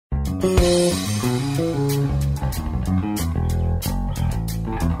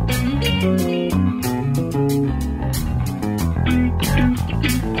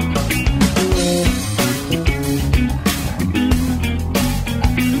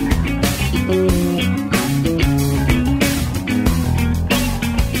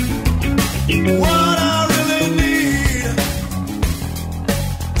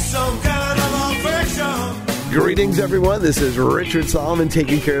Greetings, everyone. This is Richard Solomon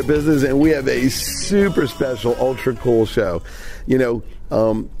taking care of business, and we have a super special, ultra cool show. You know,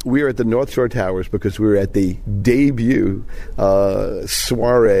 we are at the North Shore Towers because we were at the debut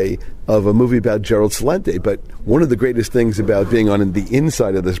soiree of a movie about Gerald Celente. But one of the greatest things about being on the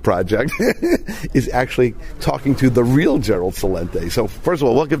inside of this project is actually talking to the real Gerald Celente. So, first of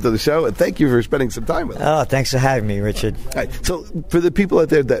all, welcome to the show, and thank you for spending some time with us. Oh, thanks for having me, Richard. All right, so, for the people out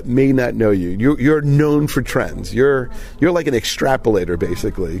there that may not know you, you're known for trends. You're like an extrapolator,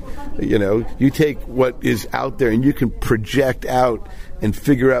 basically. You know, you take what is out there and you can project out and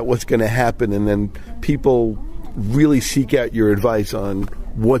figure out what's going to happen, and then people really seek out your advice on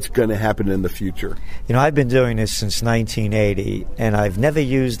what's going to happen in the future. You know, I've been doing this since 1980, and I've never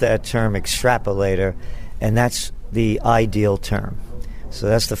used that term extrapolator, and that's the ideal term. So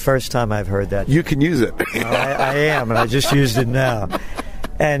that's the first time I've heard that. You can use it. I am, and I just used it now.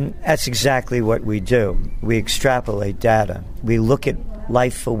 And that's exactly what we do. We extrapolate data. We look at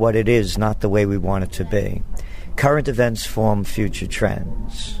life for what it is, not the way we want it to be. Current events form future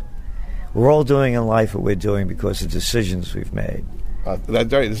trends. We're all doing in life what we're doing because of decisions we've made.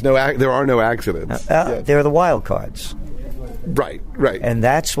 That's right. There are no accidents. They're the wild cards. Right. And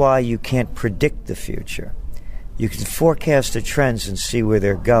that's why you can't predict the future. You can forecast the trends and see where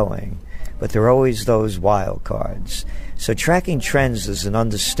they're going, but there are always those wild cards. So tracking trends is an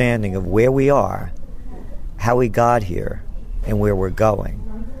understanding of where we are, how we got here, and where we're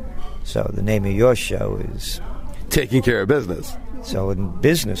going. So the name of your show is Taking Care of Business. So in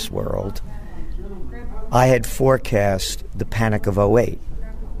business world, I had forecast the panic of 08.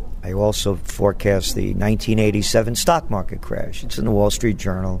 I also forecast the 1987 stock market crash. It's in the Wall Street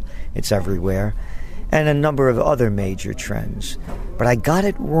Journal. It's everywhere. And a number of other major trends. But I got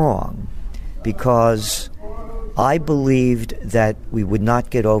it wrong because I believed that we would not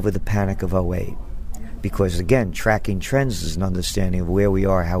get over the panic of 08. Because, again, tracking trends is an understanding of where we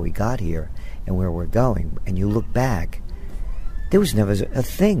are, how we got here, and where we're going. And you look back, there was never a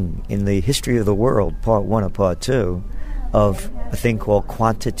thing in the history of the world, part one or part two, of a thing called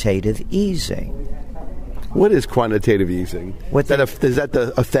quantitative easing. What is quantitative easing? Is that a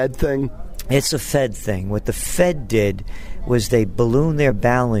Fed thing? It's a Fed thing. What the Fed did was they ballooned their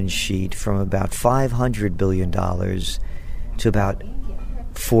balance sheet from about $500 billion to about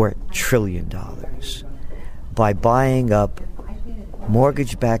 $4 trillion by buying up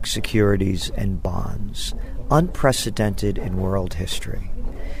mortgage-backed securities and bonds, unprecedented in world history.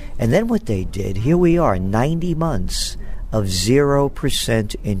 And then what they did, here we are, 90 months of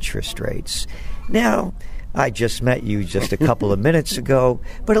 0% interest rates. Now, I just met you just a couple of minutes ago,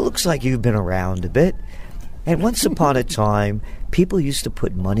 but it looks like you've been around a bit. And once upon a time, people used to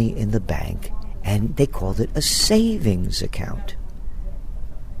put money in the bank, and they called it a savings account.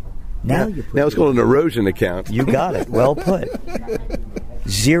 Now it's called an erosion account. You got it. Well put.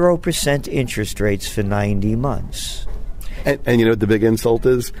 0% interest rates for 90 months. And you know what the big insult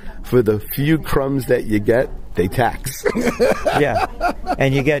is? For the few crumbs that you get, they tax. Yeah.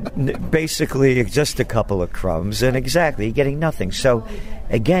 And you get basically just a couple of crumbs, and exactly, you're getting nothing. So,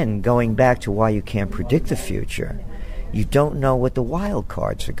 again, going back to why you can't predict the future, you don't know what the wild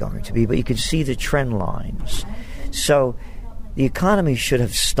cards are going to be, but you can see the trend lines. So the economy should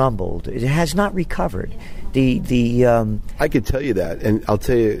have stumbled. It has not recovered. I could tell you that, and I'll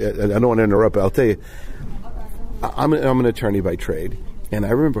tell you, I don't want to interrupt, but I'll tell you, I'm an attorney by trade, and I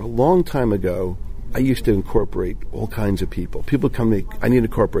remember a long time ago, I used to incorporate all kinds of people. People come to me, I need a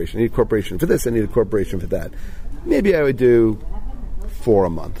corporation for this, I need a corporation for that. Maybe I would do 4 a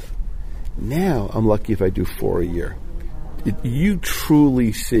month. Now, I'm lucky if I do 4 a year. You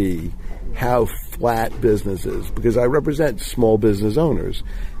truly see how flat business is, because I represent small business owners,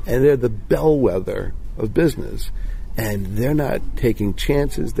 and they're the bellwether of business, and they're not taking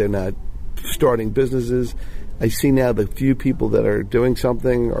chances, they're not starting businesses. I see now the few people that are doing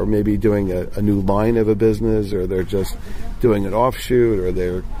something, or maybe doing a new line of a business, or they're just doing an offshoot, or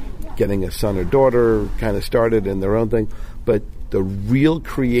they're getting a son or daughter kind of started in their own thing, but the real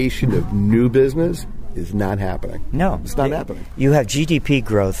creation of new business is not happening. No. It's not happening. You have GDP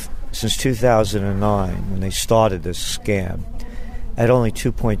growth since 2009, when they started this scam. at only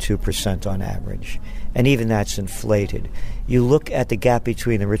 2.2% on average. And even that's inflated. You look at the gap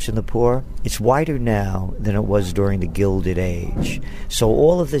between the rich and the poor, it's wider now than it was during the Gilded Age. So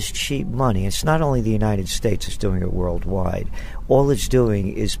all of this cheap money, it's not only the United States, it's doing it worldwide. All it's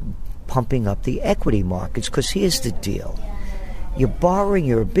doing is pumping up the equity markets, because here's the deal.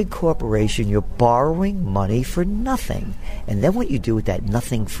 You're a big corporation, you're borrowing money for nothing. And then what you do with that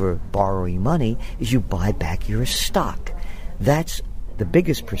nothing for borrowing money is you buy back your stock. That's the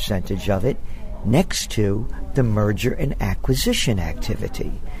biggest percentage of it, next to the merger and acquisition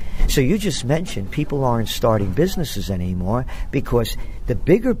activity. So you just mentioned people aren't starting businesses anymore because the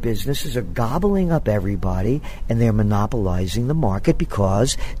bigger businesses are gobbling up everybody and they're monopolizing the market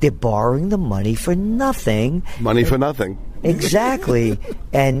because they're borrowing the money for nothing. Money for nothing. Exactly.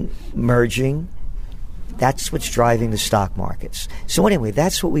 And merging, that's what's driving the stock markets. So anyway,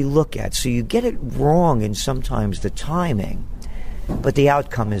 that's what we look at. So you get it wrong in sometimes the timing, but the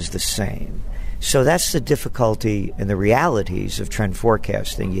outcome is the same. So that's the difficulty and the realities of trend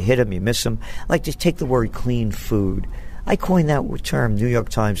forecasting. You hit them, you miss them. Like, just take the word clean food. I coined that term. New York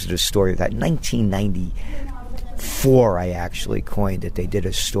Times did a story of that. 1994, I actually coined it. They did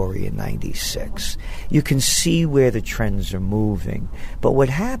a story in 96. You can see where the trends are moving. But what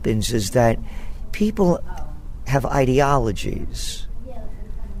happens is that people have ideologies.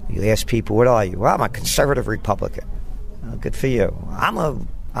 You ask people, what are you? Well, I'm a conservative Republican. Oh, good for you. I'm a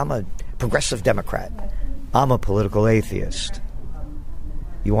progressive Democrat. I'm a political atheist.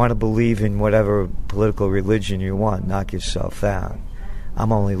 You want to believe in whatever political religion you want, knock yourself out.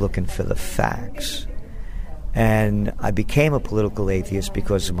 I'm only looking for the facts. And I became a political atheist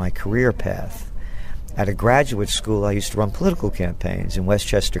because of my career path. At a graduate school, I used to run political campaigns in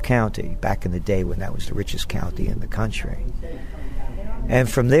Westchester County, back in the day when that was the richest county in the country. And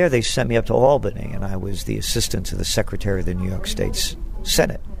from there, they sent me up to Albany, and I was the assistant to the Secretary of the New York State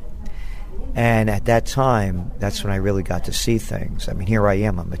Senate. And at that time, that's when I really got to see things. I mean, here I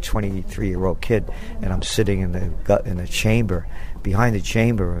am. I'm a 23-year-old kid, and I'm sitting in the chamber, behind the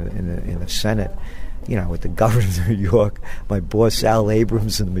chamber in the Senate, you know, with the governor of New York, my boss Al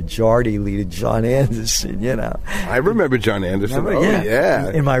Abrams, and the majority leader John Anderson. You know, I remember John Anderson. Yeah.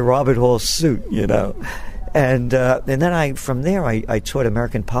 In my Robert Hall suit. You know. And then from there I taught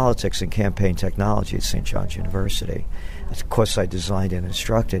American politics and campaign technology at St. John's University. Of course, I designed and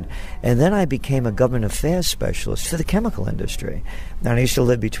instructed. And then I became a government affairs specialist for the chemical industry. Now, I used to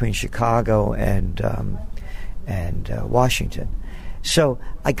live between Chicago and Washington. So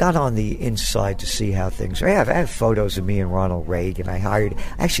I got on the inside to see how things are. I have photos of me and Ronald Reagan. I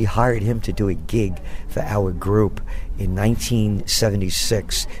actually hired him to do a gig for our group in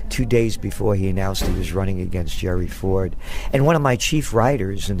 1976, 2 days before he announced he was running against Jerry Ford. And one of my chief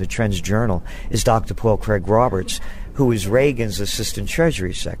writers in the Trends Journal is Dr. Paul Craig Roberts, who was Reagan's assistant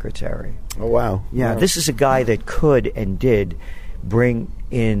Treasury Secretary. Oh, wow. Yeah, wow. This is a guy that could and did bring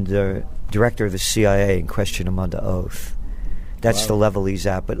in the director of the CIA and question him under oath. That's the level he's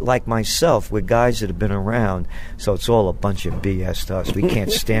at. But like myself, we're guys that have been around, so it's all a bunch of BS to us. We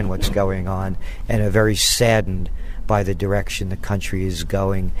can't stand what's going on and are very saddened by the direction the country is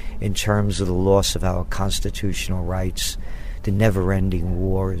going in terms of the loss of our constitutional rights, the never-ending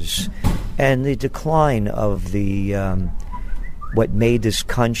wars, and the decline of the what made this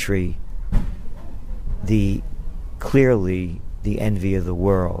country clearly the envy of the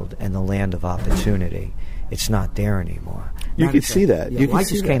world and the land of opportunity. It's not there anymore. You could see that. Yeah, I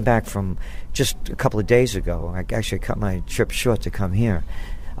just came back from just a couple of days ago. I actually cut my trip short to come here.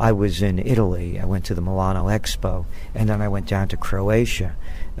 I was in Italy. I went to the Milano Expo, and then I went down to Croatia,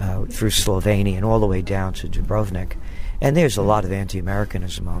 through Slovenia, and all the way down to Dubrovnik. And there's a lot of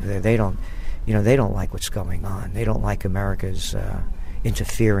anti-Americanism over there. They don't like what's going on. They don't like America's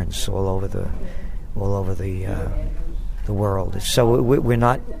interference all over the world. So we're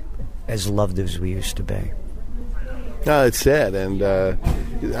not as loved as we used to be. No, it's sad, and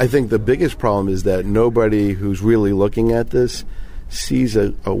I think the biggest problem is that nobody who's really looking at this sees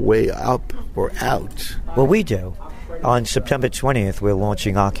a way up or out. Well, we do. On September 20th, we're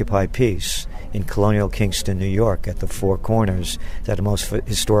launching Occupy Peace in Colonial Kingston, New York, at the Four Corners. They're the most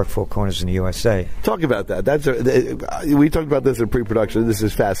historic Four Corners in the USA. Talk about that. We talked about this in pre-production. This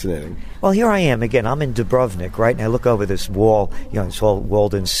is fascinating. Well, here I am again. I'm in Dubrovnik, right? And I look over this wall, this whole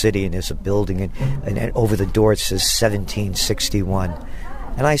walled-in city, and there's a building, and over the door it says 1761.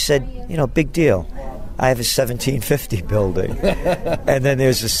 And I said, big deal. I have a 1750 building. And then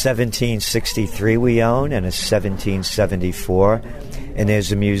there's a 1763 we own and a 1774. And and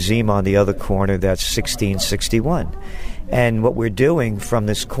there's a museum on the other corner that's 1661. And what we're doing from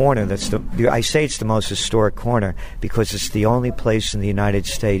this corner, I say it's the most historic corner because it's the only place in the United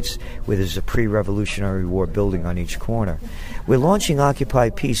States where there's a pre-Revolutionary War building on each corner. We're launching Occupy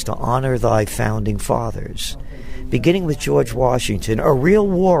Peace to honor thy founding fathers, beginning with George Washington, a real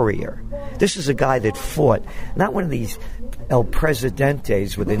warrior. This is a guy that fought, not one of these El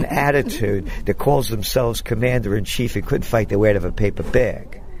Presidentes with an attitude that calls themselves commander-in-chief and couldn't fight their way out of a paper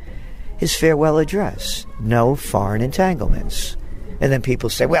bag. His farewell address, no foreign entanglements. And then people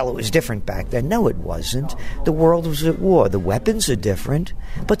say, well, it was different back then. No, it wasn't. The world was at war. The weapons are different,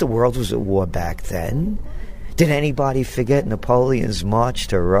 but the world was at war back then. Did anybody forget Napoleon's march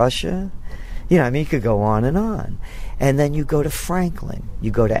to Russia? You know, I mean, you could go on. And then you go to Franklin,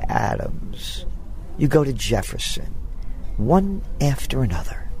 you go to Adams, you go to Jefferson, one after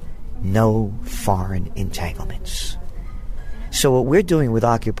another. No foreign entanglements. So what we're doing with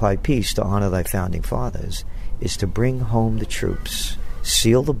Occupy Peace to honor thy founding fathers is to bring home the troops,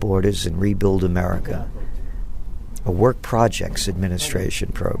 seal the borders, and rebuild America. A work projects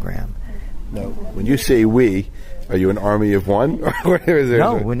administration program. Now, when you say we, are you an army of one?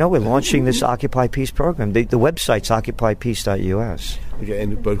 No, we're launching this Occupy Peace program. The website's occupypeace.us. Okay,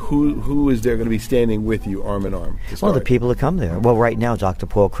 but who is there going to be standing with you arm in arm? Well, the people that come there. Well, right now, Dr.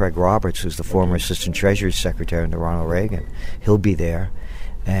 Paul Craig Roberts, who's the former Assistant Treasury Secretary under Ronald Reagan, he'll be there,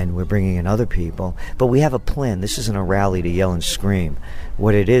 and we're bringing in other people. But we have a plan. This isn't a rally to yell and scream.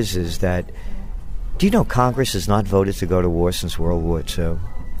 What it is that, do you know Congress has not voted to go to war since World War II?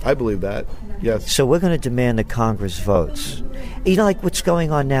 I believe that, yes. So we're going to demand that Congress votes. You know, like what's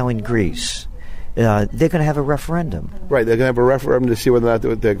going on now in Greece. They're going to have a referendum. Right, they're going to have a referendum to see whether or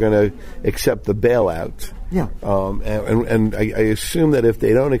not they're going to accept the bailout. Yeah. And I assume that if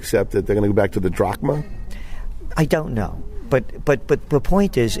they don't accept it, they're going to go back to the drachma? I don't know. But the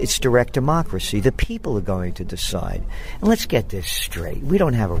point is, it's direct democracy. The people are going to decide. And let's get this straight. We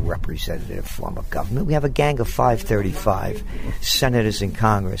don't have a representative form of government. We have a gang of 535 senators and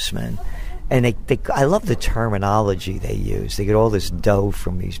congressmen. And I love the terminology they use. They get all this dough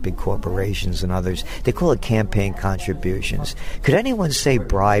from these big corporations and others. They call it campaign contributions. Could anyone say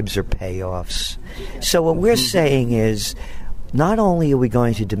bribes or payoffs? So what we're saying is, not only are we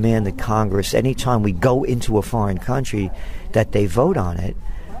going to demand that Congress, anytime we go into a foreign country, that they vote on it,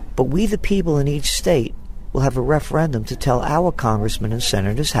 but we, the people in each state, will have a referendum to tell our congressmen and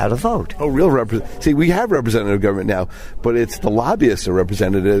senators how to vote. Oh, see, we have representative government now, but it's the lobbyists are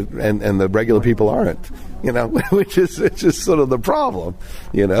representative and the regular people aren't, you know, which is just sort of the problem,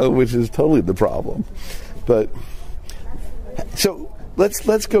 you know, which is totally the problem. But, so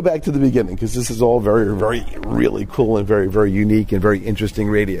let's go back to the beginning, because this is all very, very, really cool and very, very unique and very interesting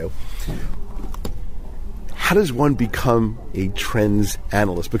radio. How does one become a trends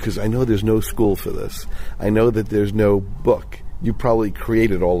analyst? Because I know there's no school for this. I know that there's no book. You probably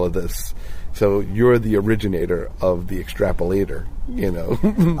created all of this. So you're the originator of the extrapolator, you know.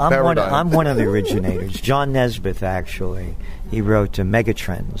 I'm one of the originators. John Nesbitt, actually. He wrote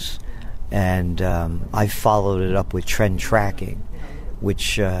Megatrends. And I followed it up with trend tracking,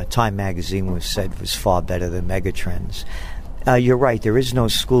 which Time Magazine said was far better than Megatrends. You're right, there is no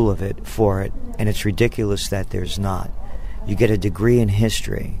school for it, and it's ridiculous that there's not. You get a degree in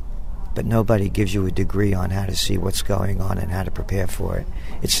history, but nobody gives you a degree on how to see what's going on and how to prepare for it.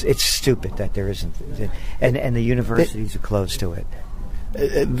 It's stupid that there isn't. And the universities are closed to it.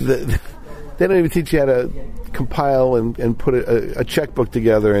 They don't even teach you how to compile and put a checkbook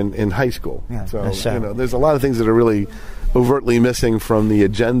together in high school. Yeah, so, you know, there's a lot of things that are really overtly missing from the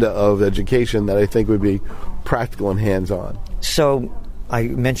agenda of education that I think would be practical and hands-on. So I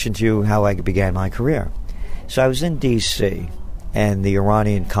mentioned to you how I began my career. So I was in D.C., and the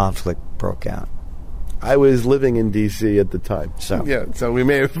Iranian conflict broke out. I was living in D.C. at the time. So we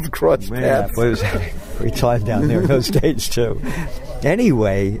may have crossed paths. It was great time down there in those days, too.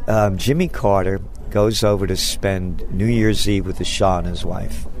 Anyway, Jimmy Carter goes over to spend New Year's Eve with the Shah and his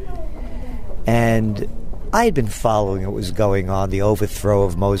wife. And I had been following what was going on, the overthrow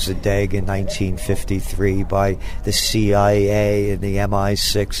of Mossadegh in 1953 by the CIA and the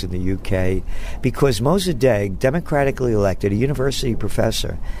MI6 in the UK, because Mossadegh, democratically elected, a university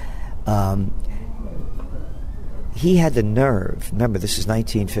professor, he had the nerve, remember this is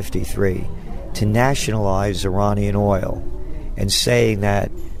 1953, to nationalize Iranian oil, and saying that,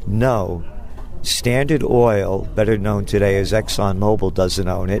 no, Standard Oil, better known today as ExxonMobil, doesn't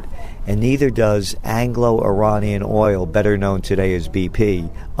own it, and neither does Anglo-Iranian Oil, better known today as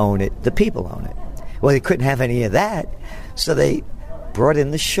BP, own it. The people own it. Well, they couldn't have any of that, so they brought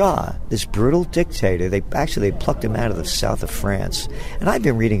in the Shah, this brutal dictator. They plucked him out of the south of France. And I've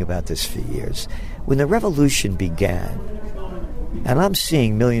been reading about this for years. When the revolution began, and I'm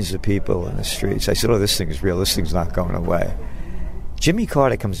seeing millions of people in the streets, I said, oh, this thing is real. This thing's not going away. Jimmy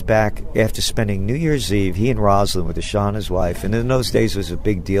Carter comes back after spending New Year's Eve, he and Rosalynn with the Shah and his wife, and in those days it was a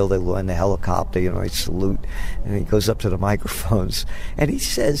big deal. They were in the helicopter, they salute, and he goes up to the microphones, and he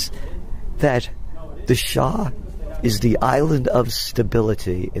says that the Shah is the island of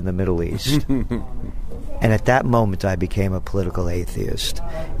stability in the Middle East. And at that moment I became a political atheist.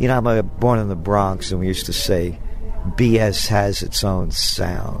 I'm born in the Bronx, and we used to say, BS has its own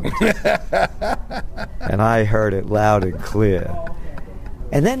sound. And I heard it loud and clear.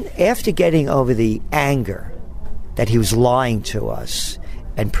 And then after getting over the anger that he was lying to us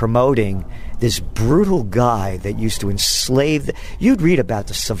and promoting this brutal guy that used to enslave... You'd read about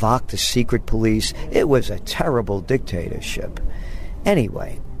the Savak, the secret police. It was a terrible dictatorship.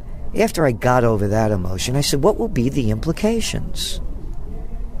 Anyway, after I got over that emotion, I said, what will be the implications?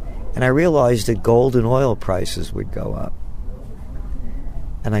 And I realized that gold and oil prices would go up.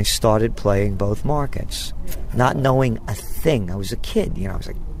 And I started playing both markets, not knowing a thing. I was a kid, I was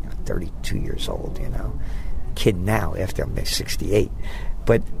like 32 years old, Kid now, after I'm 68.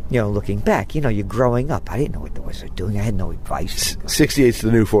 But, looking back, you're growing up. I didn't know what I was doing. I had no advice. 68's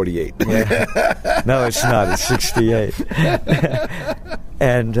the new 48. Yeah. No, it's not. It's 68.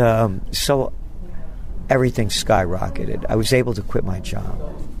 And so everything skyrocketed. I was able to quit my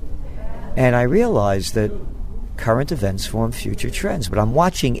job. And I realized that current events form future trends. But I'm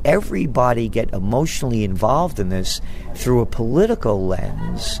watching everybody get emotionally involved in this through a political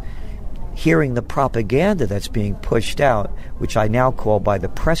lens, hearing the propaganda that's being pushed out, which I now call by the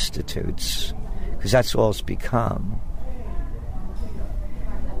prostitutes, because that's all it's become.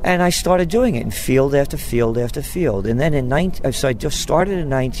 And I started doing it in field after field after field. And then so I just started in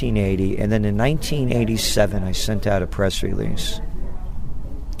 1980, and then in 1987 I sent out a press release.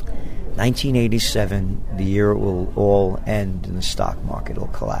 1987, the year it will all end and the stock market will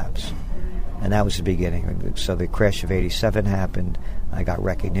collapse. And that was the beginning. So the crash of 87 happened. I got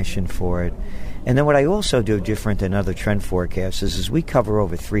recognition for it. And then what I also do different than other trend forecasters is we cover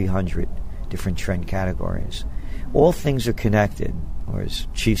over 300 different trend categories. All things are connected, or as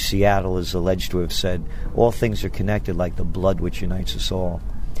Chief Seattle is alleged to have said, all things are connected like the blood which unites us all.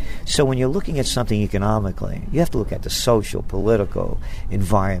 So when you're looking at something economically, you have to look at the social, political,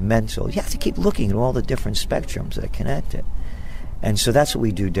 environmental. You have to keep looking at all the different spectrums that are connected. And so that's what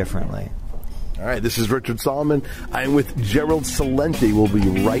we do differently. All right, this is Richard Solomon. I'm with Gerald Celente. We'll be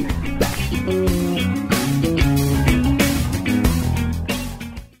right back.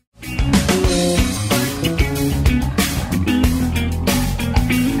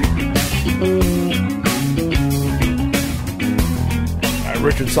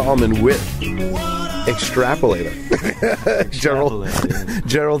 Richard Solomon with Extrapolator.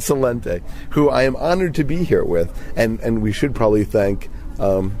 Gerald Celente, who I am honored to be here with. And we should probably thank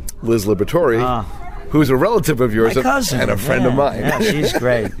Liz Liberatore, who's a relative of yours and a friend of mine. Yeah, she's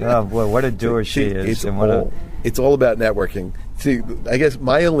great. Oh, boy, what a doer she is. It's all about networking. See, I guess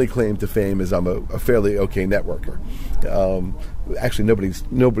my only claim to fame is I'm a fairly okay networker. Actually,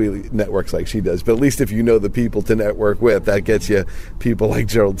 nobody networks like she does. But at least if you know the people to network with, that gets you people like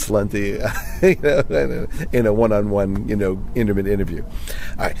Gerald Celente in a one-on-one, intimate interview.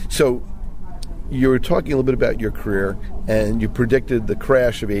 All right, so you were talking a little bit about your career, and you predicted the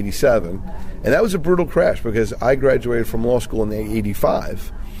crash of 87. And that was a brutal crash because I graduated from law school in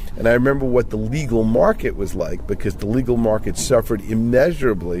 85. And I remember what the legal market was like, because the legal market suffered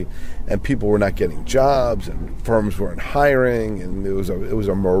immeasurably, and people were not getting jobs, and firms weren't hiring, and it was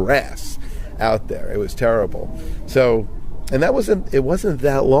a morass out there. It was terrible. So, and it wasn't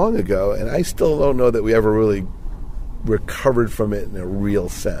that long ago, and I still don't know that we ever really recovered from it in a real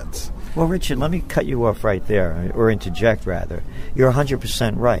sense. Well, Richard, let me cut you off right there, or interject rather. You're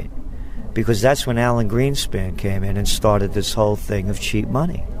 100% right, because that's when Alan Greenspan came in and started this whole thing of cheap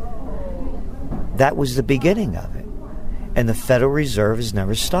money. That was the beginning of it. And the Federal Reserve has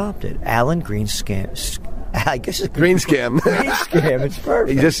never stopped it. Alan Greenscam. I guess it's Greenscam. Greenscam, it's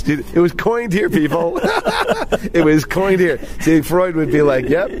perfect. It was coined here, people. It was coined here. See, Freud would be like,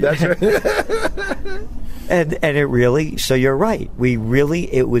 yep, that's right. And it really, so you're right.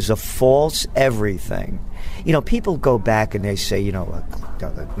 It was a false everything. People go back and they say, the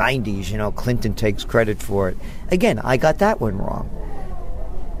 90s, Clinton takes credit for it. Again, I got that one wrong.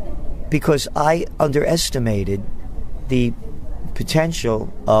 Because I underestimated the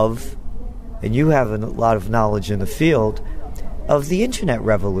potential of, and you have a lot of knowledge in the field, of the internet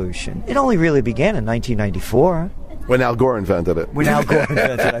revolution. It only really began in 1994. When Al Gore invented it. When Al Gore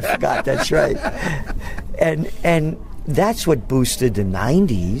invented it, I forgot. That's right. And that's what boosted the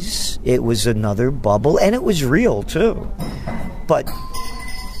 90s. It was another bubble, and it was real, too. But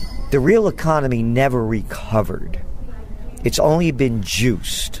the real economy never recovered. It's only been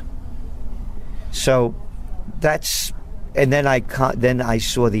juiced. So that's... And then I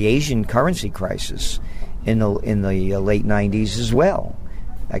saw the Asian currency crisis in the late 90s as well.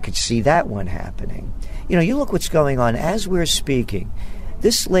 I could see that one happening. You know, you look what's going on as we're speaking.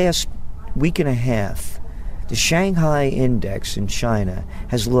 This last week and a half, the Shanghai index in China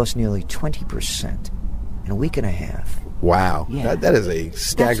has lost nearly 20% in a week and a half. Wow. Yeah. That is a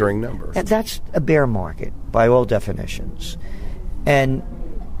staggering number. That's a bear market by all definitions. And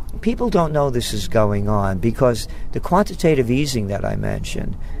people don't know this is going on because the quantitative easing that I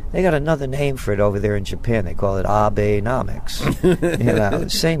mentioned, they got another name for it over there in Japan. They call it Abenomics. You know,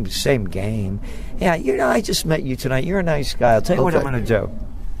 same game. Yeah, you know, I just met you tonight. You're a nice guy. I'll tell you what I'm going to do.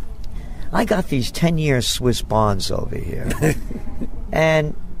 I got these 10-year Swiss bonds over here.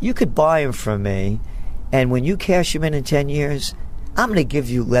 And you could buy them from me, and when you cash them in 10 years, I'm going to give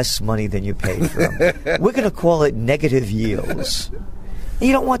you less money than you paid for them. We're going to call it negative yields.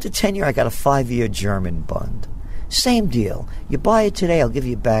 You don't want the 10-year. I got a 5-year German bond. Same deal. You buy it today, I'll give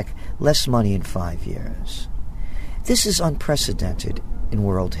you back less money in 5 years. This is unprecedented in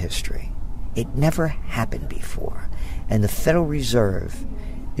world history. It never happened before. And the Federal Reserve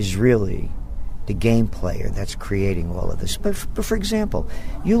is really the game player that's creating all of this. But for example,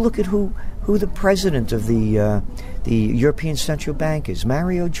 you look at who the president of the European Central Bank is,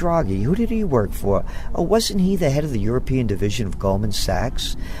 Mario Draghi. Who did he work for? Oh, wasn't he the head of the European division of Goldman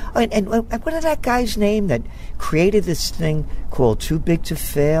Sachs? And what is that guy's name that created this thing called Too Big to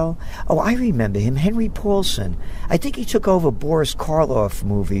Fail? Oh, I remember him, Henry Paulson. I think he took over Boris Karloff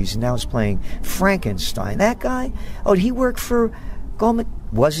movies and now is playing Frankenstein. That guy? Oh, he worked for Goldman.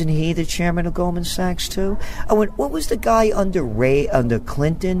 Wasn't he the chairman of Goldman Sachs too? Oh, and what was the guy under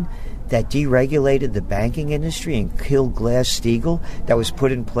Clinton that deregulated the banking industry and killed Glass-Steagall that was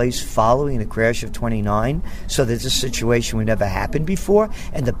put in place following the crash of 29 so that this situation would never happen before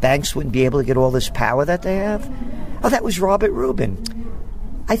and the banks wouldn't be able to get all this power that they have? Oh, that was Robert Rubin.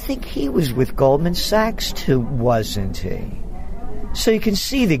 I think he was with Goldman Sachs too, wasn't he? So you can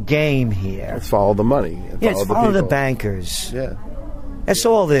see the game here. Let's follow the money. Follow the bankers. Yeah. That's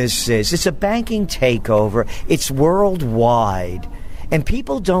all this is. It's a banking takeover. It's worldwide. And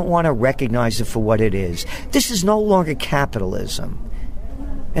people don't want to recognize it for what it is. This is no longer capitalism.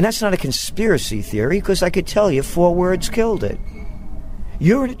 And that's not a conspiracy theory, because I could tell you 4 words killed it.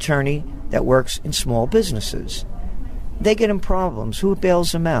 You're an attorney that works in small businesses. They get in problems. Who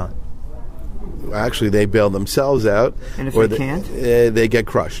bails them out? Actually, they bail themselves out. And if they can't? They get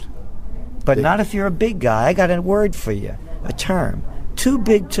crushed. But not if you're a big guy. I got a word for you. A term. Too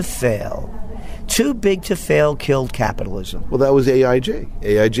big to fail. Too big to fail killed capitalism. Well, that was AIG.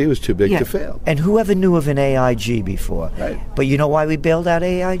 AIG was too big to fail. And whoever knew of an AIG before? Right. But you know why we bailed out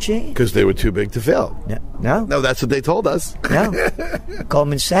AIG? Because they were too big to fail. No. No, that's what they told us. No.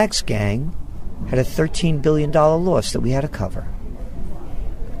 Goldman Sachs gang had a $13 billion loss that we had to cover.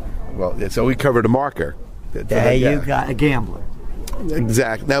 Well, so we covered a marker. There you got a gambler.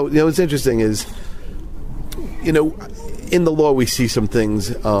 Exactly. Now, what's interesting is, in the law we see some things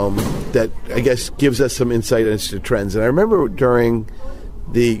that I guess gives us some insight into trends. And I remember during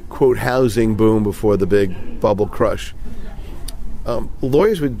the, quote, housing boom before the big bubble crush,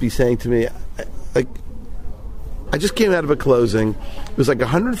 lawyers would be saying to me, like, I just came out of a closing. It was like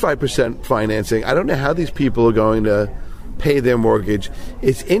 105% financing. I don't know how these people are going to pay their mortgage.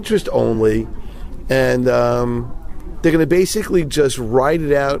 It's interest only. And they're going to basically just ride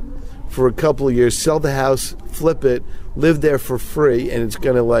it out for a couple of years, sell the house, flip it, live there for free, and it's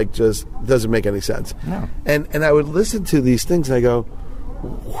going to just doesn't make any sense. No. And I would listen to these things and I go,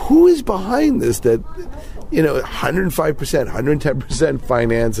 who is behind this? That 105%, 110%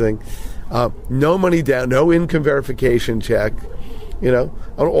 financing, no money down, no income verification check,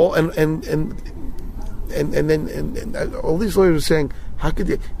 all and all these lawyers are saying, how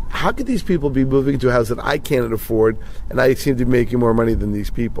could these people be moving to a house that I can't afford, and I seem to be making more money than these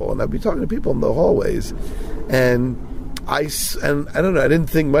people? And I'd be talking to people in the hallways, and I don't know, I didn't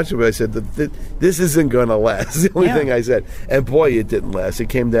think much of it. I said that this isn't going to last. The only thing I said, and boy, it didn't last. It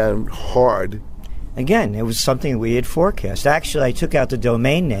came down hard. Again, it was something we had forecast. Actually, I took out the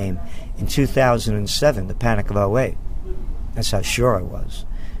domain name in 2007, the Panic of 08. That's how sure I was.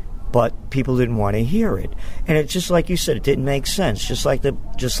 But people didn't want to hear it, and it's just like you said, it didn't make sense. Just like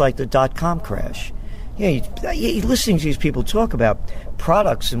the .com crash. You're listening to these people talk about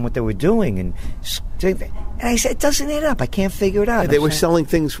products and what they were doing, and And I said, it doesn't add up. I can't figure it out. They were selling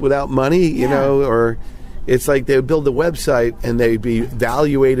things without money, you know, or it's like they would build a website and they'd be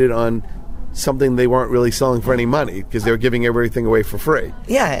valuated on something they weren't really selling for any money because they were giving everything away for free.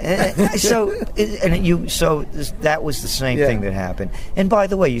 Yeah, so that was the same thing that happened. And by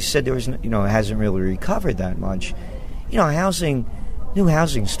the way, you said there was, it hasn't really recovered that much. New housing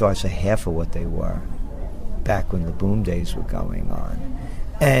starts are half of what they were back when the boom days were going on,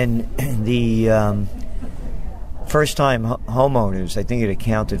 and the first-time homeowners, I think it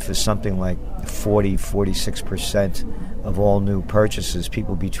accounted for something like 46% of all new purchases,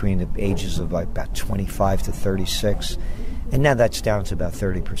 people between the ages of like about 25 to 36. And now that's down to about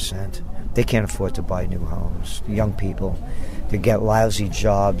 30%. They can't afford to buy new homes. The young people, they get lousy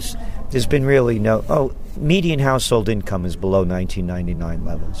jobs. There's been really median household income is below 1999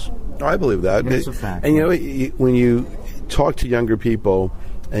 levels. Oh, I believe that. That's a fact. And when you talk to younger people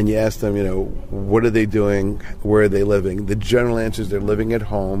and you ask them, what are they doing, where are they living, the general answer is they're living at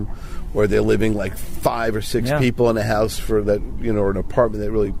home, or they're living like 5 or 6 people in a house for that, or an apartment that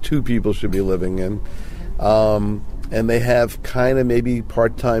really 2 people should be living in. And they have kind of maybe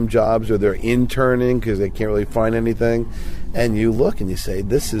part-time jobs, or they're interning because they can't really find anything. And you look and you say,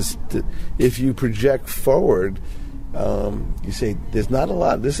 if you project forward, you say, this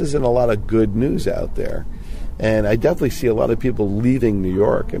isn't a lot of good news out there. And I definitely see a lot of people leaving New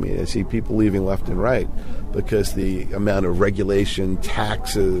York. I mean, I see people leaving left and right because the amount of regulation,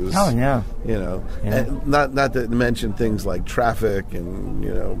 taxes. Oh, yeah. And not to mention things like traffic and,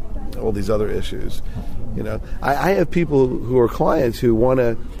 all these other issues. I have people who are clients who want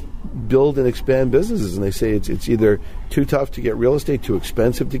to build and expand businesses, and they say it's either too tough to get real estate, too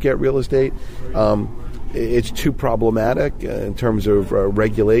expensive to get real estate. It's too problematic in terms of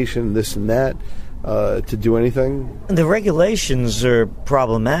regulation, this and that. To do anything? The regulations are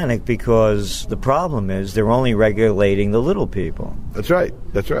problematic because the problem is they're only regulating the little people. That's right.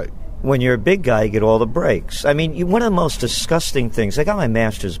 When you're a big guy, you get all the breaks. I mean, one of the most disgusting things, I got my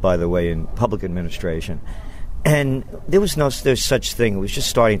master's, by the way, in public administration, and there's such thing, it was just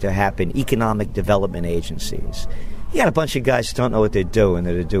starting to happen, economic development agencies. You got a bunch of guys who don't know what they're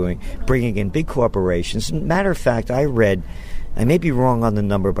doing, bringing in big corporations. Matter of fact, I read, I may be wrong on the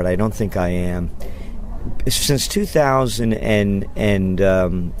number, but I don't think I am. Since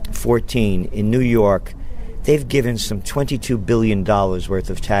 2014 in New York, they've given some $22 billion worth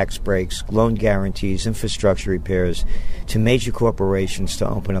of tax breaks, loan guarantees, infrastructure repairs to major corporations to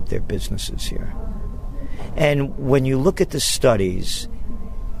open up their businesses here. And when you look at the studies,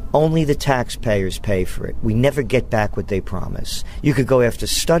 only the taxpayers pay for it. We never get back what they promise. You could go after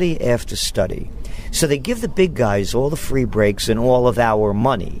study after study. So they give the big guys all the free breaks and all of our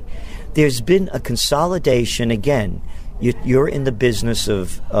money. There's been a consolidation. Again, you're in the business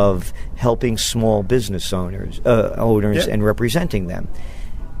of helping small business owners and representing them.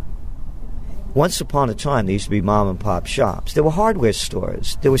 Once upon a time, there used to be mom and pop shops. There were hardware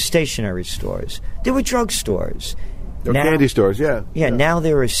stores. There were stationery stores. There were drug stores. There were candy stores, yeah. Now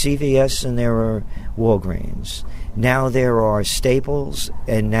there are CVS and there are Walgreens. Now there are Staples,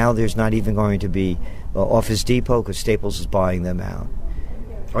 and now there's not even going to be Office Depot because Staples is buying them out.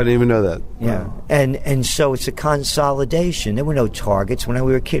 I didn't even know that. Yeah, wow. And so it's a consolidation. There were no Targets. When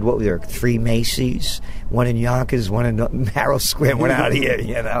we were a kid, what were there? 3 Macy's, one in Yonkers, one in Harrow Square, one out here,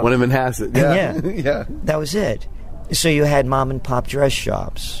 One in Manhasset, yeah. Yeah. That was it. So you had mom and pop dress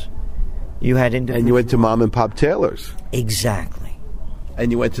shops. You had and you went to mom and pop tailors. Exactly.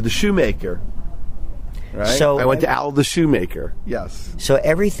 And you went to the shoemaker. Right? So I went to Al the shoemaker. Yes. So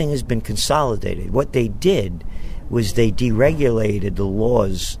everything has been consolidated. What they did was they deregulated the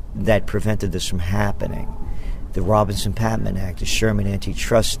laws that prevented this from happening. The Robinson-Patman Act, the Sherman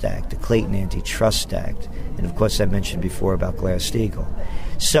Antitrust Act, the Clayton Antitrust Act, and of course I mentioned before about Glass-Steagall.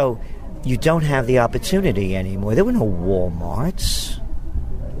 So you don't have the opportunity anymore. There were no Walmarts.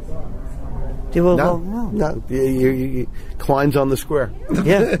 There were no. Klein's on the square.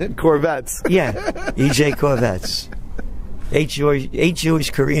 Yeah. Corvettes. Yeah. EJ Corvettes. 8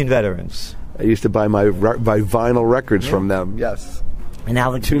 Jewish Korean veterans. I used to buy my vinyl records from them. Yes. And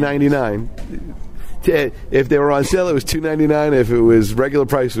now $2.99. If they were on sale, it was $2.99. If it was regular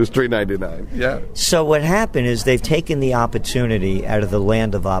price, it was $3.99. Yeah. So what happened is they've taken the opportunity out of the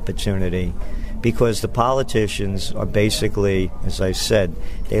land of opportunity, because the politicians are basically, as I said,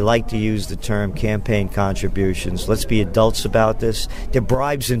 they like to use the term campaign contributions. Let's be adults about this. They're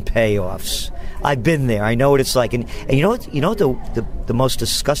bribes and payoffs. I've been there. I know what it's like. And you know what the most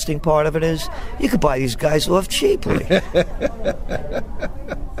disgusting part of it is? You could buy these guys off cheaply.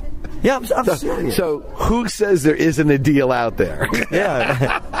 Yeah, I'm serious. So who says there isn't a deal out there?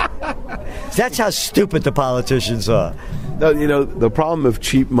 Yeah. That's how stupid the politicians are. No, you know, the problem of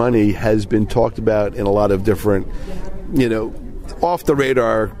cheap money has been talked about in a lot of different, you know, off the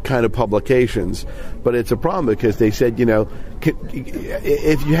radar kind of publications, but it's a problem because they said, you know,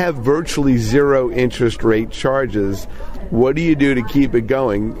 if you have virtually zero interest rate charges, what do you do to keep it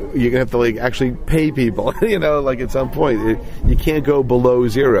going? You're gonna have to like actually pay people, you know, like at some point you can't go below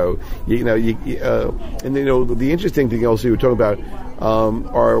zero. And you know the interesting thing also you were talking about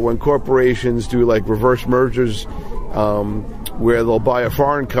are when corporations do like reverse mergers. Where they'll buy a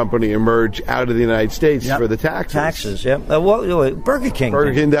foreign company and merge out of the United States for the taxes. Taxes, yeah. Burger King.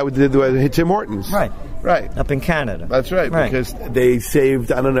 Burger King, that did with Tim Hortons. Right. Right. Up in Canada. That's right, because they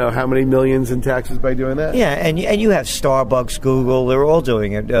saved, I don't know how many millions in taxes by doing that. Yeah, and you have Starbucks, Google, they're all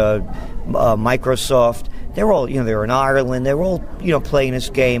doing it. Microsoft, they're all, you know, they're in Ireland, they're all, you know, playing this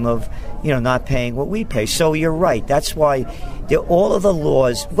game of, you know, not paying what we pay. So you're right. That's why all of the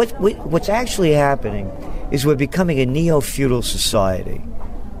laws, what's actually happening is we're becoming a neo-feudal society.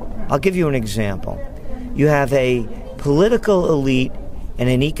 I'll give you an example. You have a political elite and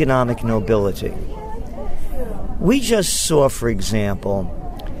an economic nobility. We just saw, for example,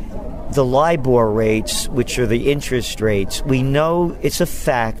 the LIBOR rates, which are the interest rates. We know it's a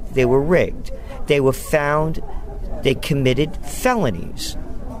fact they were rigged. They were found, they committed felonies.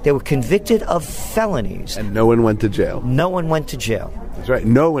 They were convicted of felonies. And no one went to jail. No one went to jail. That's right.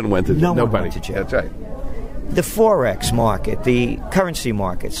 No one went to jail. Nobody went to jail. That's right. The Forex market, the currency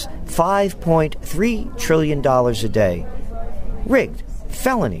markets, $5.3 trillion a day. Rigged.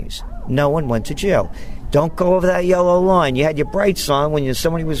 Felonies. No one went to jail. Don't go over that yellow line. You had your brights on when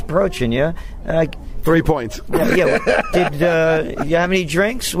somebody was approaching you. 3 points. Did you have any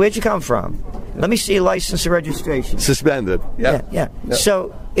drinks? Where'd you come from? Let me see your license or registration. Suspended. Yeah.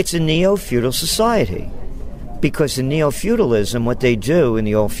 So it's a neo-feudal society. Because in neo-feudalism, what they do in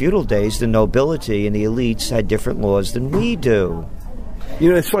the old feudal days, the nobility and the elites had different laws than we do. You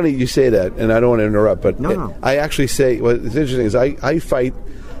know, it's funny you say that, and I don't want to interrupt, but No. I actually say, what's interesting is I fight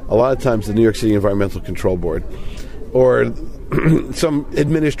a lot of times the New York City Environmental Control Board or some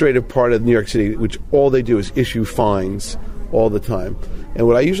administrative part of New York City, which all they do is issue fines all the time. And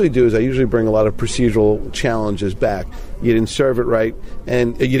what I usually do is I usually bring a lot of procedural challenges back. You didn't serve it right.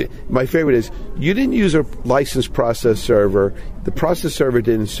 And my favorite is you didn't use a licensed process server. The process server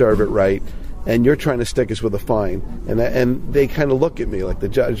didn't serve it right. And you're trying to stick us with a fine. And they kind of look at me like the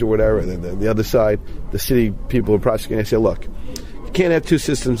judge or whatever. And then the other side, the city people are prosecuting. I say, look, you can't have two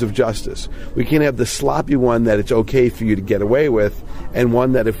systems of justice. We can't have the sloppy one that it's okay for you to get away with and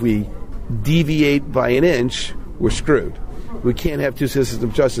one that if we deviate by an inch, we're screwed. We can't have two systems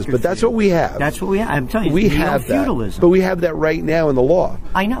of justice, but that's what we have. That's what we have. I'm telling you, we have that. But we have that right now in the law.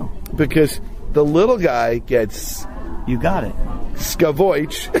 I know. Because the little guy gets... You got it.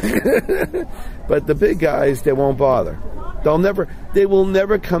 Skavoich. But the big guys, they won't bother. They will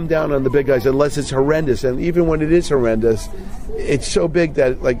never come down on the big guys unless it's horrendous. And even when it is horrendous, it's so big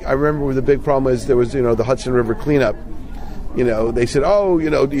that, like, I remember the big problem is there was, you know, the Hudson River cleanup. You know, they said,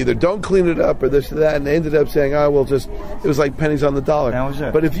 either don't clean it up or this or that, and they ended up saying, it was like pennies on the dollar. That was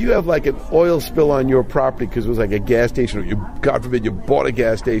it. But if you have like an oil spill on your property because it was like a gas station, or God forbid you bought a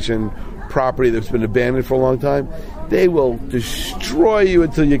gas station property that's been abandoned for a long time, they will destroy you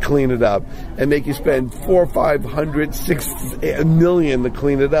until you clean it up and make you spend $400, $500, $6 million to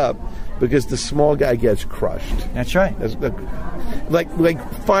clean it up because the small guy gets crushed. That's right. That's like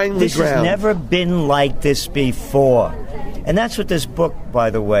finely this ground. This has never been like this before. And that's what this book, by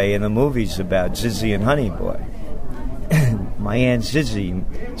the way, and the movie's about, Zizi and Honeyboy. My Aunt Zizi.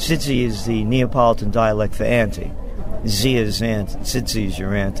 Zizi is the Neapolitan dialect for auntie. Zia's aunt. Zizi is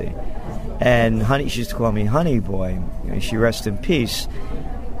your auntie. And she used to call me Honeyboy. You know, she rests in peace.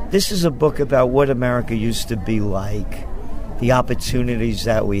 This is a book about what America used to be like. The opportunities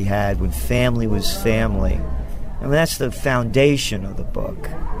that we had when family was family. I mean, that's the foundation of the book.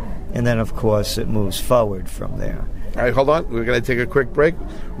 And then, of course, it moves forward from there. All right, hold on. We're going to take a quick break.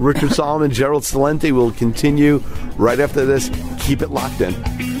 Richard Solomon, Gerald Celente will continue right after this. Keep it locked in.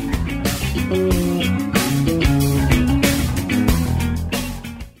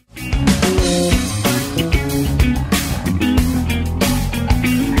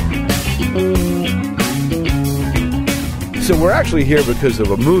 So we're actually here because of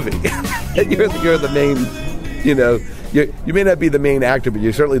a movie. You're the main, you may not be the main actor, but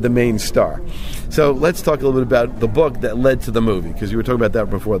you're certainly the main star. So let's talk a little bit about the book that led to the movie, because you were talking about that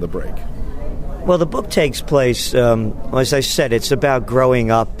before the break. Well, the book takes place, as I said, it's about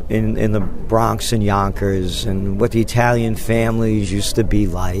growing up in the Bronx and Yonkers and what the Italian families used to be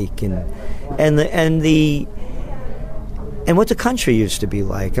like, and the and what the country used to be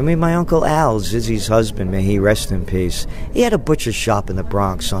like. I mean, my Uncle Al, Zizi's husband, may he rest in peace, he had a butcher shop in the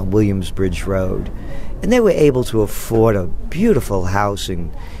Bronx on Williamsbridge Road. And they were able to afford a beautiful house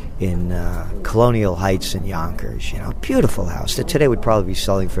in Colonial Heights in Yonkers. Beautiful house that today would probably be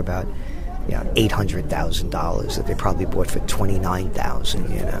selling for about $800,000 that they probably bought for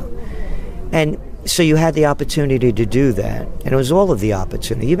 $29,000, And so you had the opportunity to do that, and it was all of the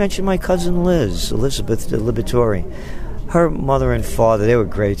opportunity. You mentioned my cousin Liz, Elizabeth Liberatore. Her mother and father, they were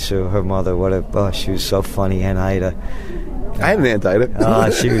great too. Her mother, she was so funny, Aunt Ida. I had an Aunt Ida. Oh,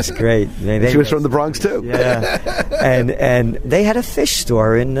 she was great. She was from the Bronx too. Yeah, and they had a fish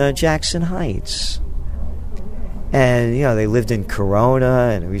store in Jackson Heights. And, they lived in Corona,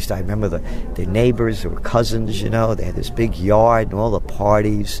 and I remember the neighbors, they were cousins, they had this big yard and all the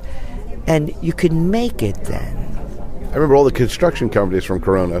parties. And you could make it then. I remember all the construction companies from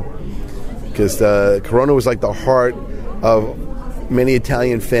Corona, because Corona was like the heart of many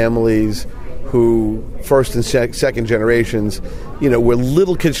Italian families who, first and second generations, were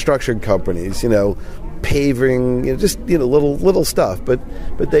little construction companies, paving, little stuff. But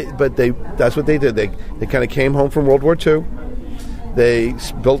they that's what they did. They kind of came home from World War II. They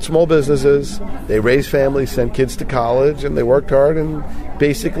built small businesses. They raised families, sent kids to college, and they worked hard. And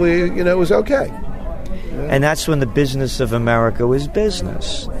basically, it was okay. Yeah. And that's when the business of America was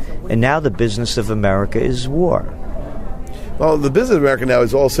business, and now the business of America is war. Well, the business of America now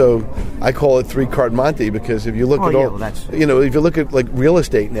is also, I call it three-card Monte, because if you look if you look at like real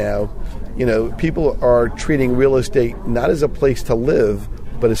estate now, people are treating real estate not as a place to live,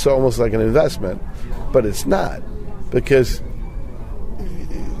 but it's almost like an investment. But it's not, because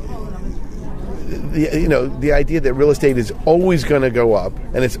the idea that real estate is always going to go up,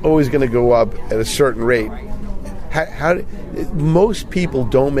 and it's always going to go up at a certain rate. Most people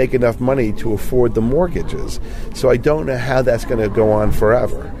don't make enough money to afford the mortgages, so I don't know how that's going to go on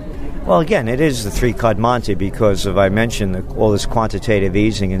forever. Well, again, it is the three-card Monte because I mentioned all this quantitative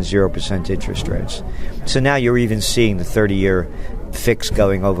easing and 0% interest rates. So now you're even seeing the 30-year fix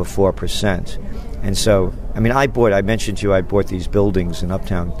going over 4%. And so, I mentioned to you, I bought these buildings in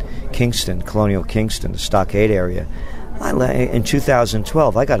uptown Kingston, Colonial Kingston, the Stockade area. In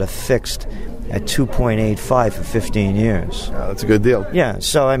 2012, I got a fixed at 2.85 for 15 years. Oh, that's a good deal. Yeah,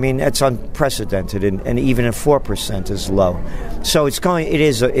 so it's unprecedented, and even at 4% is low. So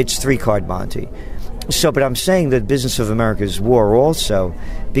it's three-card Monte. So, but I'm saying that business of America is war also,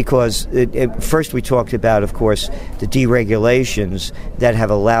 because first we talked about, of course, the deregulations that have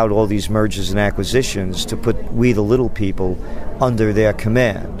allowed all these mergers and acquisitions to put we the little people under their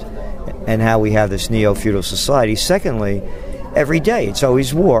command, and how we have this neo-feudal society. Secondly, every day it's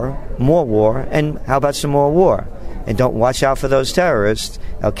always war, more war, and how about some more war? And don't watch out for those terrorists.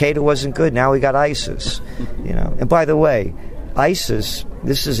 Al-Qaeda wasn't good, now we got ISIS. And by the way, ISIS,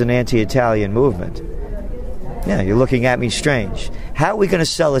 this is an anti-Italian movement. Yeah, you're looking at me strange. How are we going to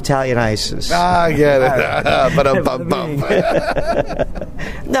sell Italian ISIS? I get it.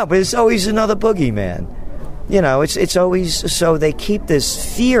 No, but it's always another boogeyman. It's always, so they keep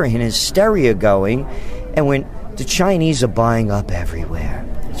this fear and hysteria going, and when the Chinese are buying up everywhere.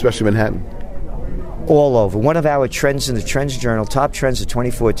 Especially Manhattan. All over. One of our trends in the Trends Journal, top trends of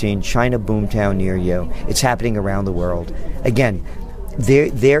 2014, China boomtown near you. It's happening around the world. Again,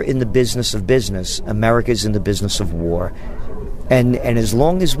 they're in the business of business. America's in the business of war. And as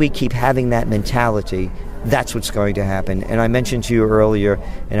long as we keep having that mentality, that's what's going to happen. And I mentioned to you earlier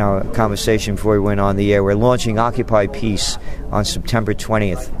in our conversation before we went on the air, we're launching Occupy Peace on September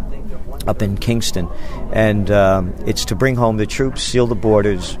 20th. Up in Kingston, and it's to bring home the troops, seal the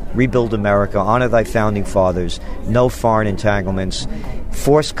borders, rebuild America, honor thy founding fathers, no foreign entanglements,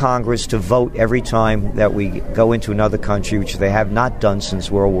 force Congress to vote every time that we go into another country, which they have not done since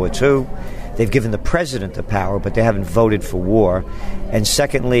World War II. They've given the president the power, but they haven't voted for war. And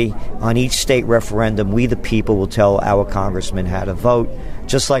secondly, on each state referendum, we the people will tell our congressmen how to vote,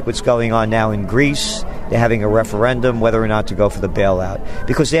 just like what's going on now in Greece. They're having a referendum whether or not to go for the bailout.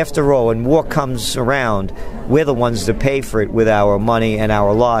 Because after all, when war comes around, we're the ones that pay for it with our money and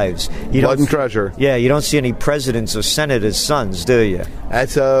our lives. Blood and treasure. Yeah, you don't see any presidents or senators' sons, do you?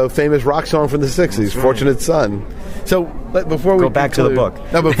 That's a famous rock song from the 60s, right. Fortunate Son. So before we go back to the book.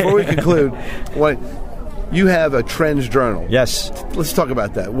 Now, before we conclude, you have a Trends Journal. Yes. Let's talk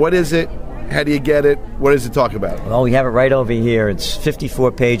about that. What is it? How do you get it? What does it talk about? Well, we have it right over here. It's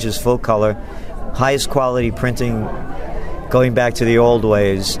 54 pages, full color, highest quality printing, going back to the old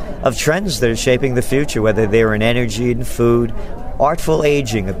ways, of trends that are shaping the future, whether they're in energy and food, artful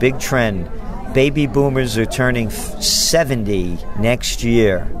aging, a big trend. Baby boomers are turning 70 next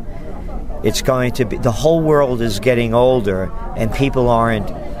year. It's going to be, the whole world is getting older, and people aren't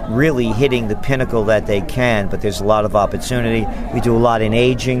really hitting the pinnacle that they can, but there's a lot of opportunity. We do a lot in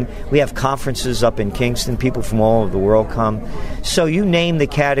aging. We have conferences up in Kingston. People from all over the world come. So you name the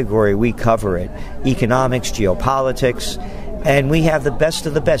category, we cover it. Economics, geopolitics, and we have the best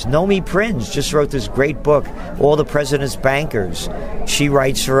of the best. Nomi Prinz just wrote this great book, All the President's Bankers. She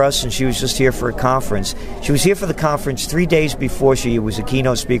writes for us, and she was just here for a conference. She was here for the conference 3 days before she was a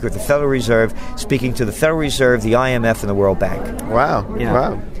keynote speaker at the Federal Reserve, speaking to the Federal Reserve, the IMF, and the World Bank. Wow. Yeah.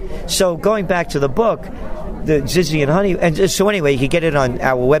 Wow. So going back to the book, the Zizi and Honey, and so anyway, you can get it on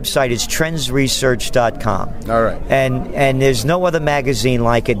our website. It's trendsresearch.com. All right. And there's no other magazine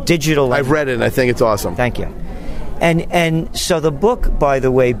like it, digital. I've read it, and I think it's awesome. Thank you. And so the book, by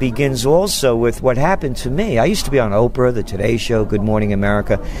the way, begins also with what happened to me. I used to be on Oprah, The Today Show, Good Morning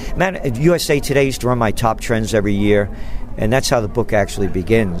America. Man, USA Today used to run my top trends every year, and that's how the book actually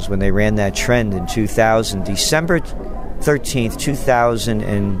begins, when they ran that trend in 2000. December 13th, 2000,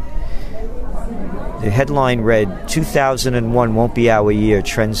 and the headline read, 2001 won't be our year,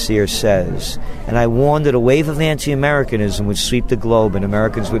 Trendseer says. And I warned that a wave of anti-Americanism would sweep the globe and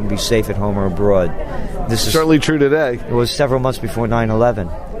Americans wouldn't be safe at home or abroad. This is certainly true today. It was several months before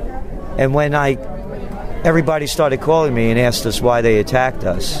 9/11. And when everybody started calling me and asked us why they attacked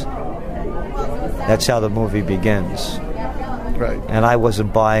us, that's how the movie begins. Right. And I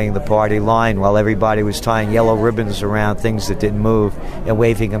wasn't buying the party line while everybody was tying yellow ribbons around things that didn't move and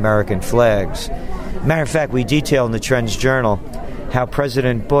waving American flags. Matter of fact, we detail in the Trends Journal how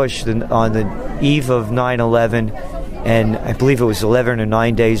President Bush, on the eve of 9/11, and I believe it was 11 or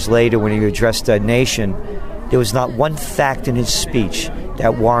 9 days later when he addressed the nation, there was not one fact in his speech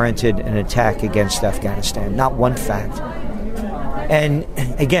that warranted an attack against Afghanistan. Not one fact. And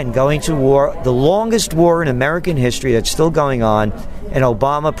again, going to war, the longest war in American history that's still going on, and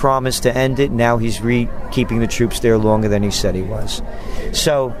Obama promised to end it. Now he's keeping the troops there longer than he said he was.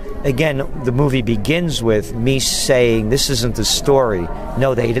 So again, the movie begins with me saying, this isn't the story.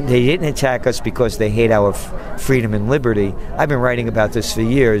 No, they didn't attack us because they hate our freedom and liberty. I've been writing about this for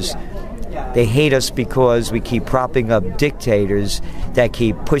years. They hate us because we keep propping up dictators that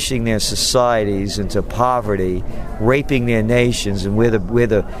keep pushing their societies into poverty, raping their nations, and we're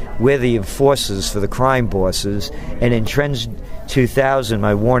the enforcers for the crime bosses. And in Trends 2000,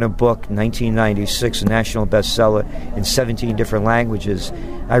 my Warner book, 1996, a national bestseller in 17 different languages,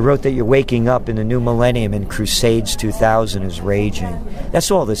 I wrote that you're waking up in the new millennium and Crusades 2000 is raging.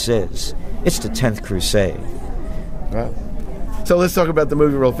 That's all this is. It's the 10th Crusade. Wow. So let's talk about the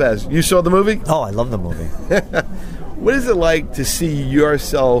movie real fast. You saw the movie? Oh, I love the movie. What is it like to see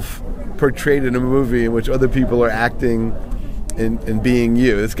yourself portrayed in a movie in which other people are acting and being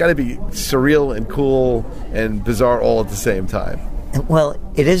you? It's got to be surreal and cool and bizarre all at the same time. Well,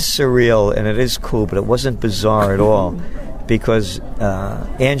 it is surreal and it is cool, but it wasn't bizarre at all because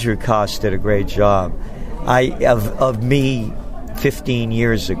Andrew Koss did a great job. Of me 15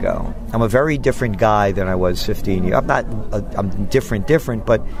 years ago. I'm a very different guy than I was 15 years. I'm different,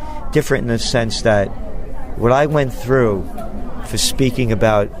 but different in the sense that what I went through for speaking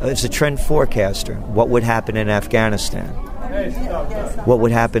about, as a trend forecaster, what would happen in Afghanistan, what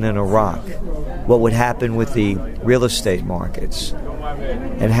would happen in Iraq, what would happen with the real estate markets,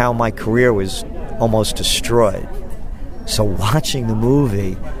 and how my career was almost destroyed. So watching the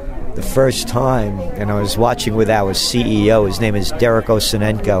movie the first time, and I was watching with our CEO, his name is Gerald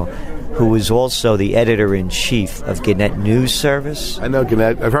Celente, who is also the editor-in-chief of Gannett News Service. I know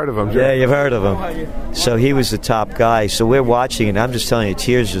Gannett. I've heard of him. Yeah, you've heard of him. So he was the top guy. So we're watching, and I'm just telling you,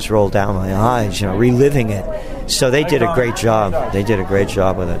 tears just rolled down my eyes, reliving it. So they did a great job. They did a great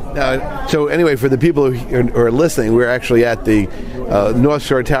job with it. So anyway, for the people who are listening, we're actually at the North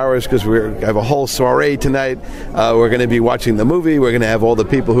Shore Towers because we have a whole soiree tonight. We're going to be watching the movie. We're going to have all the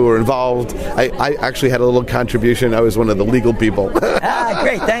people who are involved. I actually had a little contribution. I was one of the legal people.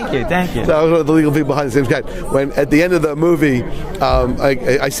 Great, thank you. So I was one of the legal people behind the scenes. When at the end of the movie,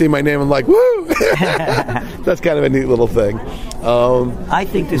 I see my name, I'm like, woo! That's kind of a neat little thing. I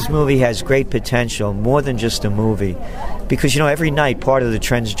think this movie has great potential, more than just a movie, because every night, part of the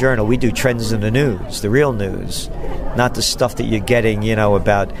Trends Journal, we do trends in the news, the real news, not the stuff that you're getting,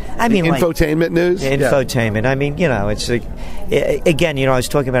 about. Infotainment news. Infotainment. Yeah. It's like, again, I was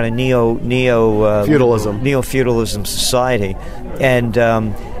talking about a neo-feudalism society, and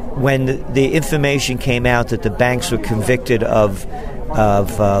when the information came out that the banks were convicted of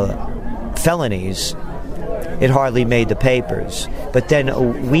felonies, it hardly made the papers. But then a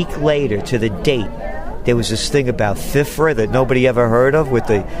week later, to the date, there was this thing about FIFA that nobody ever heard of with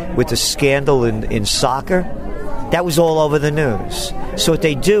the scandal in soccer. that was all over the news. So what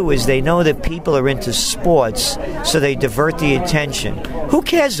they do is they know that people are into sports, so they divert the attention. Who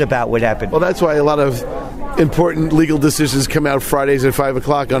cares about what happened? Well, that's why a lot of important legal decisions come out Fridays at 5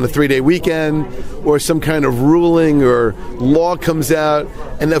 o'clock on a 3-day weekend, or some kind of ruling or law comes out.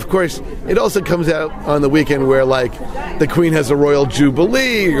 And of course, it also comes out on the weekend where, like, the Queen has a royal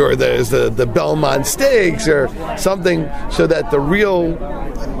jubilee, or there's the Belmont Stakes or something, so that the real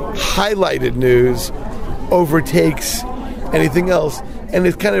highlighted news overtakes anything else. And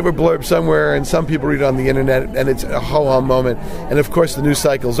it's kind of a blurb somewhere, and some people read it on the internet, and it's a ho-hum moment. And of course, the news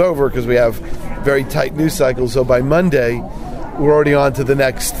cycle's over because we have very tight news cycles. So by Monday, we're already on to the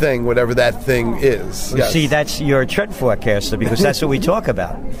next thing, whatever that thing is. Yes. See, that's your trend forecaster, because that's what we talk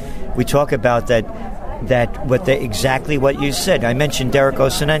about. We talk about exactly what you said. I mentioned Derek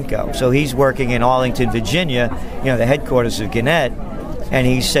Osenenko. So he's working in Arlington, Virginia, the headquarters of Gannett, and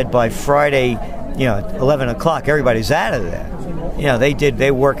he said by Friday, 11 o'clock, everybody's out of there.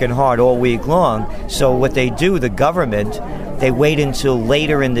 They're working hard all week long. So what they do, the government, they wait until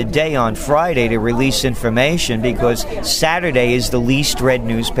later in the day on Friday to release information, because Saturday is the least read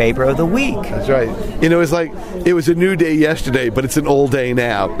newspaper of the week. That's right. It's like it was a new day yesterday, but it's an old day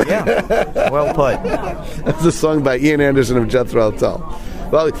now. Yeah, well put. That's a song by Ian Anderson of Jethro Tull.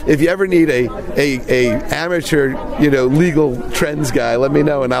 Well, if you ever need a amateur, legal trends guy, let me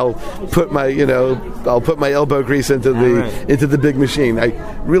know, and I'll put my elbow grease into the big machine. I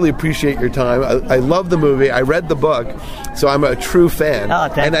really appreciate your time. I love the movie. I read the book, so I'm a true fan. Oh,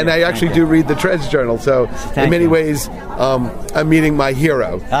 thank you. And I actually do read the Trends Journal. So in many ways, I'm meeting my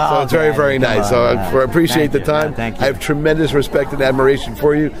hero. So it's very, very nice. So I appreciate the time. Thank you. I have tremendous respect and admiration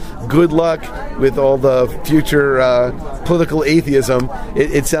for you. Good luck with all the future political atheism.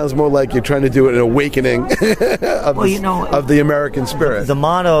 It sounds more like you're trying to do an awakening of the American spirit. The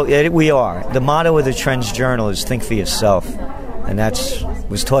motto, the motto of the Trends Journal is "Think for yourself," and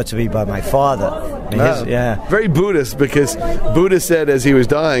was taught to me by my father. Very Buddhist, because Buddha said as he was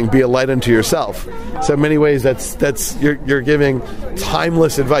dying, "Be a light unto yourself." So in many ways, that's you're giving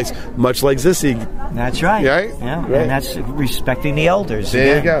timeless advice, much like Zizi. That's right. Right? Yeah, and that's respecting the elders.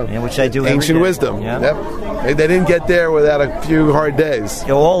 There you go. Which I do. Ancient wisdom. Yeah. Yep. They didn't get there without a few hard days.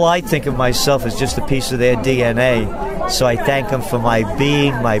 All I think of myself is just a piece of their DNA. So I thank them for my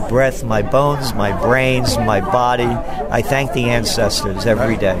being, my breath, my bones, my brains, my body. I thank the ancestors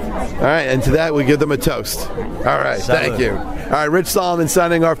every day. All right, and to that we give them a toast. All right, thank you. All right, Rich Solomon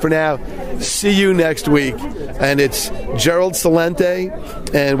signing off for now. See you next week. And it's Gerald Celente.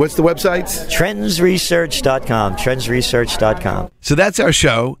 And what's the website? Trendsresearch.com. Trendsresearch.com. So that's our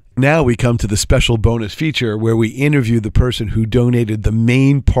show. Now we come to the special bonus feature where we interview the person who donated the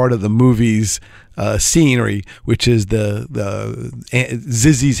main part of the movie's scenery, which is the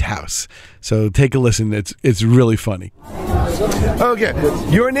Zizi's house. So take a listen. It's really funny. Okay,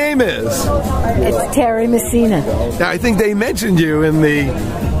 your name is? It's Terry Messina. Now I think they mentioned you in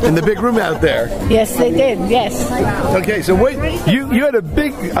the big room out there. Yes, they did. Yes. Okay, so what you had a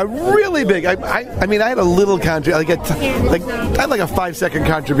really big. I had a little contribution. I had like a 5-second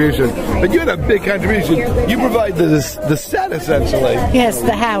contribution, but you had a big contribution. You provide the set essentially. Yes,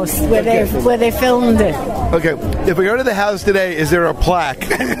 the house where they filmed it. Okay, if we go to the house today, is there a plaque?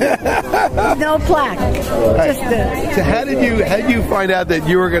 No plaque. Right. So how did you find out that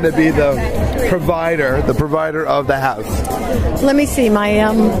you were going to be the provider of the house? Let me see.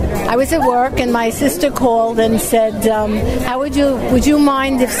 I was at work and my sister called and said, "How would you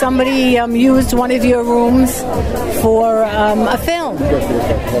mind if somebody used one of your rooms for a film?"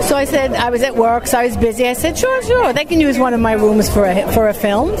 So I said, I was at work, so I was busy. I said, "Sure, they can use one of my rooms for a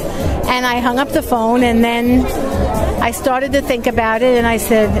film." And I hung up the phone, and then I started to think about it, and I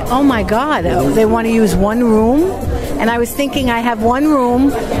said, "Oh my God, they want to use one room?" And I was thinking, I have one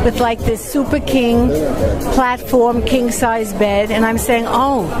room with like this super king platform, king size bed, and I'm saying,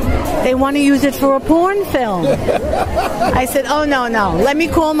 oh, they want to use it for a porn film. I said, oh no, let me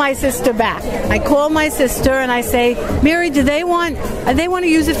call my sister back. I call my sister and I say, Mary, do they want to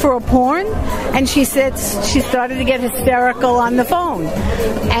use it for a porn? And she said, she started to get hysterical on the phone.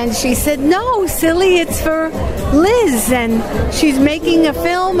 And she said, no, silly, it's for Liz, and she's making a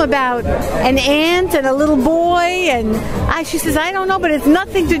film about an aunt and a little boy, and she says, I don't know, but it's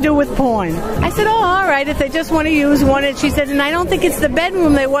nothing to do with porn. I said, oh, all right, if they just want to use one. And she said, and I don't think it's the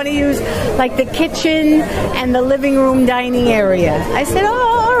bedroom. They want to use like the kitchen and the living room dining area. I said, oh,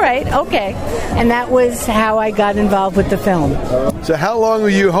 all right, okay. And that was how I got involved with the film. So how long were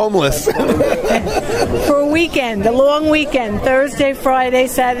you homeless? For a weekend, a long weekend, Thursday, Friday,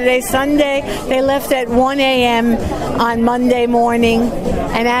 Saturday, Sunday. They left at 1 a.m. on Monday morning,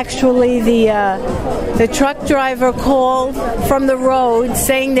 and actually the the truck driver called from the road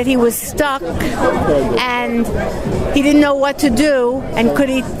saying that he was stuck and he didn't know what to do, and could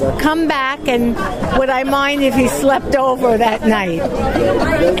he come back, and would I mind if he slept over that night?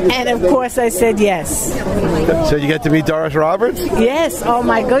 And of course I said yes. So you get to meet Doris Roberts? Yes, oh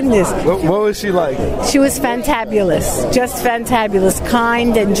my goodness. What was she like? She was fantabulous, just fantabulous,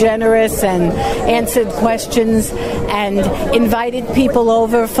 kind and generous, and answered questions and invited people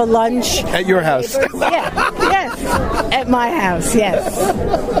over for lunch. At your house? Yeah, yes, at my house, yes.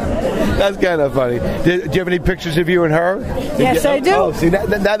 That's kind of funny. Do you have any pictures of you and her? Yes, I do. Oh, see, now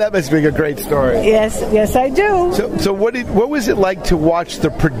that must be a great story. Yes, I do. So what was it like to watch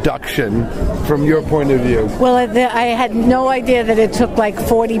the production from your point of view? Well, I had no idea that it took like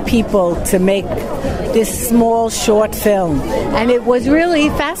 40 people to make this small, short film. And it was really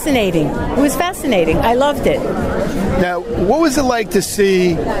fascinating. It was fascinating. I loved it. Now, what was it like to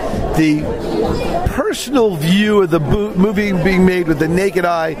see the personal view of the movie being made with the naked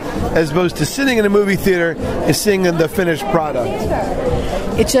eye, as opposed to sitting in a movie theater and seeing the finished product?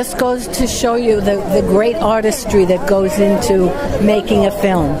 It just goes to show you the great artistry that goes into making a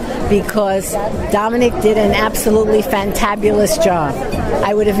film, because Dominic did an absolutely fantabulous job.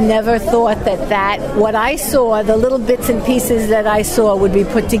 I would have never thought that what I saw, the little bits and pieces that I saw, would be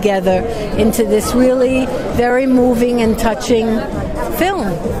put together into this really very moving and touching film.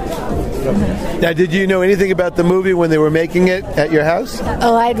 Now, did you know anything about the movie when they were making it at your house?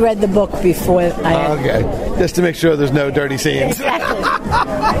 Oh, I'd read the book before. Okay, just to make sure there's no dirty scenes. Exactly.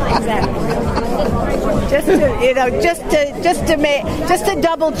 Just to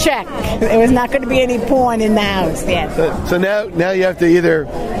double check, there was not going to be any porn in the house. Yes. So now you have to either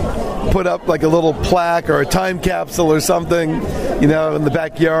put up like a little plaque or a time capsule or something, in the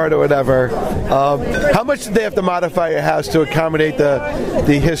backyard or whatever. How much did they have to modify your house to accommodate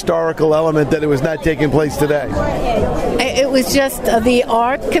the historical element that it was not taking place today? It was just the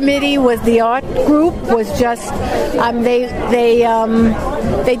art committee the art group was just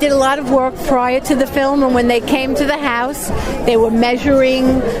they did a lot of work prior to the film, and when they came to the house, they were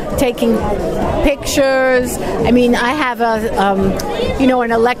measuring, taking pictures. I mean, I have an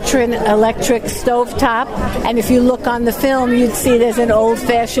electric stovetop, and if you look on the film, you'd see there's an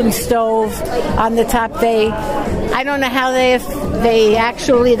old-fashioned stove on the top. I don't know how they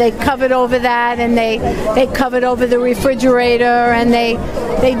covered over that, and they covered over the refrigerator, and they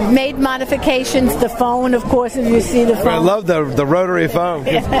made modifications. The phone, of course, if you see the phone. I love the rotary phone.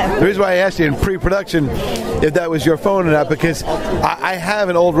 Yeah. The reason why I asked you in pre-production if that was your phone or not, because I have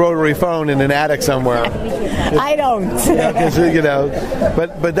an old rotary phone in an attic somewhere. I don't.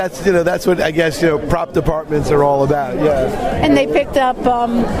 But that's what I guess prop departments are all about. Yeah. And they picked up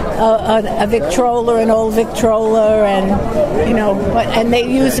a Victrola, an old Victrola, and they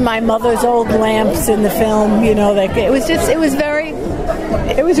used my mother's old lamps in the film.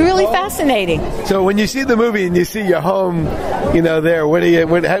 It was really fascinating. So when you see the movie and you see your home, there, what do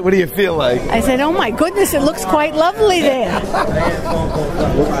you feel like? I said, oh my goodness, it looks quite lovely there.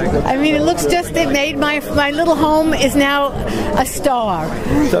 I mean, it made my little home is now a star.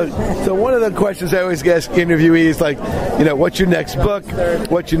 So one of the questions I always ask interviewees, like, what's your next book?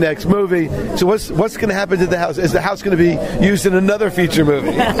 What's your next movie? So what's going to happen to the house? Is the house going to be used in another feature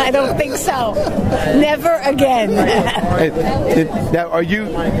movie? I don't think so. Never again. Now, are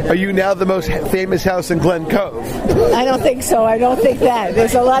you now the most famous house in Glen Cove? I don't think so. I don't think that.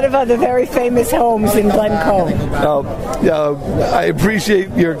 There's a lot of other very famous homes in Glen Cove. I appreciate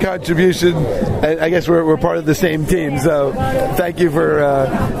your contribution, and I guess we're part of the same team. So thank you for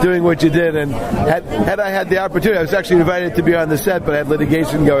doing what you did. And had I had the opportunity, I was actually invited to be on the set, but I had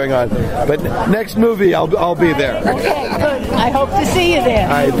litigation going on. But next movie, I'll be there. Okay, good. I hope to see you there.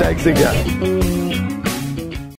 All right, thanks again.